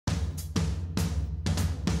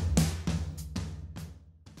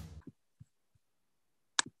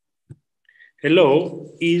Hello,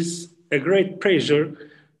 is a great pleasure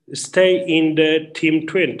stay in the Team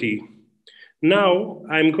 20. Now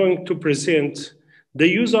I'm going to present the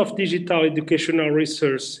use of digital educational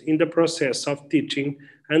resource in the process of teaching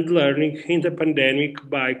and learning in the pandemic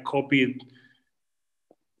by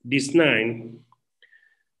COVID-19.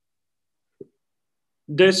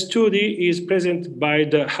 The study is presented by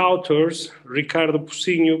the authors Ricardo,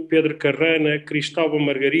 Pocinho, Pedro, Carrana, Cristovão,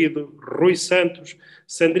 Margarido, Rui Santos,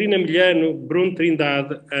 Sandrina, Milhano, Bruno,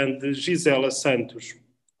 Trindade, and Gisela, Santos.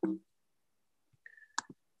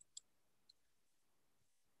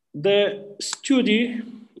 The study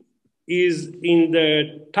is in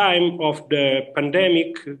the time of the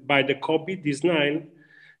pandemic by the COVID-19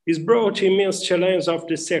 is brought immense challenge of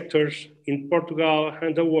the sectors in Portugal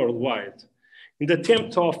and worldwide. In the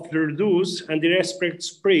attempt of reduce and direct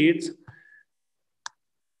spread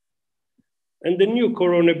and the new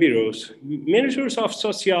coronavirus, measures of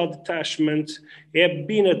social detachment have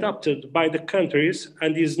been adopted by the countries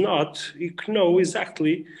and is not know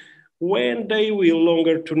exactly when they will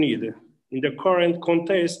longer to need. In the current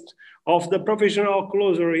context of the provisional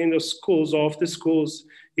closure in the schools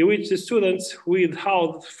in which the students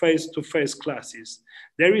without face-to-face classes.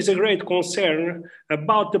 There is a great concern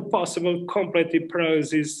about the possible complete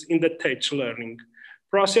paralysis in the teach learning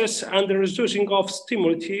process and the reducing of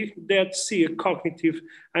stimuli that see cognitive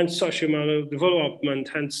and social development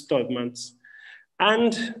and studies.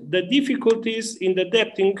 And the difficulties in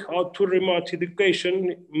adapting to remote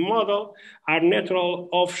education model are natural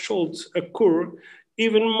of should occur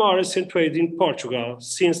even more accentuated in Portugal,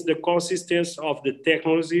 since the consistency of the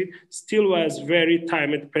technology still has very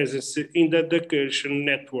timed presence in the education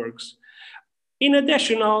networks. In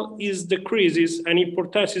addition, is the crisis and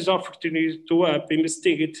importance of opportunities to help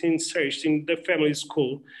investigate insertion in the family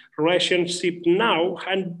school relationship now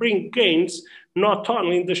and bring gains not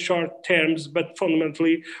only in the short terms, but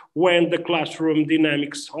fundamentally when the classroom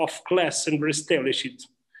dynamics of class and reestablished.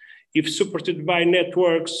 If supported by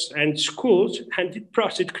networks and schools and the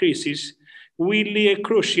process crisis, really a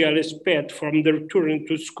crucial aspect from the return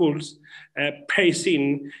to schools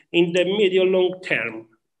pacing in the medium-long term,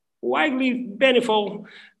 widely beneficial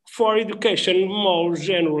for education more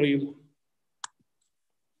generally.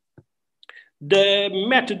 The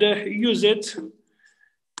method used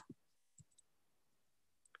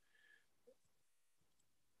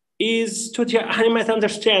is to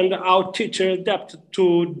understand how teachers adapt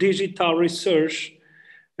to digital research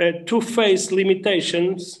to face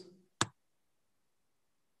limitations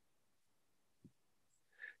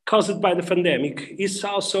caused by the pandemic. It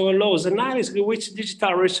also allows analysis which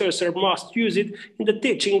digital researchers must use it in the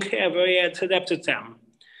teaching ever yet adapted them.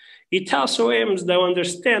 It also aims to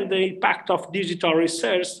understand the impact of digital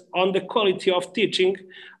research on the quality of teaching,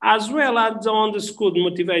 as well as on the school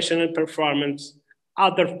motivation and performance.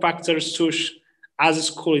 Other factors such as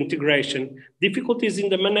school integration, difficulties in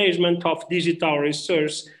the management of digital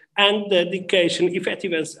research, and the education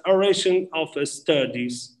effectiveness operation of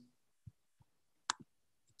studies.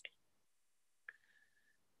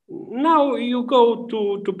 Now you go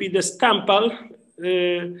to be the sample,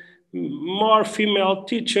 more female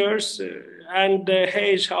teachers and the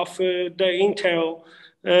age of the Intel.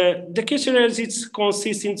 The questionnaires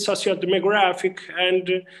consists in socio-demographic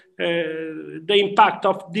and the impact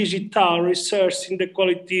of digital research in the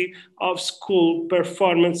quality of school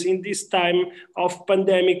performance in this time of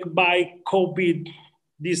pandemic by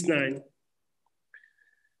COVID-19.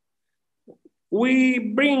 We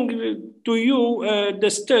bring to you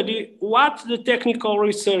the study, what the technical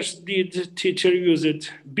research did teacher use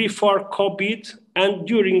it before COVID and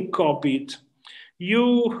during COVID.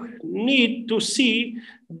 You need to see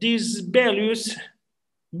these values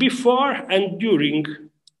before and during.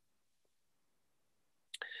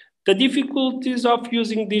 The difficulties of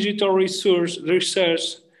using digital research,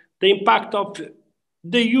 the impact of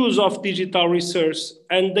the use of digital research,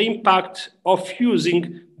 and the impact of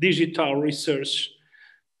using digital research.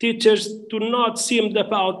 Teachers do not seem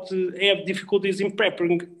about to have difficulties in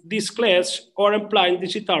preparing this class or applying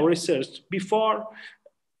digital research before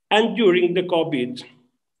and during the COVID.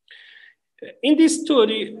 In this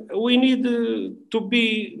study, we need to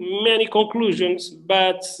be many conclusions,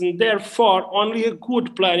 but therefore only a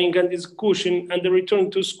good planning and discussion and the return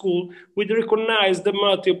to school will recognize the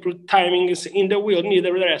multiple timings in the will need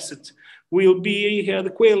addressed, will be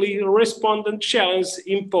adequately respondent challenge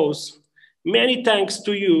imposed. Many thanks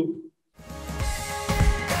to you.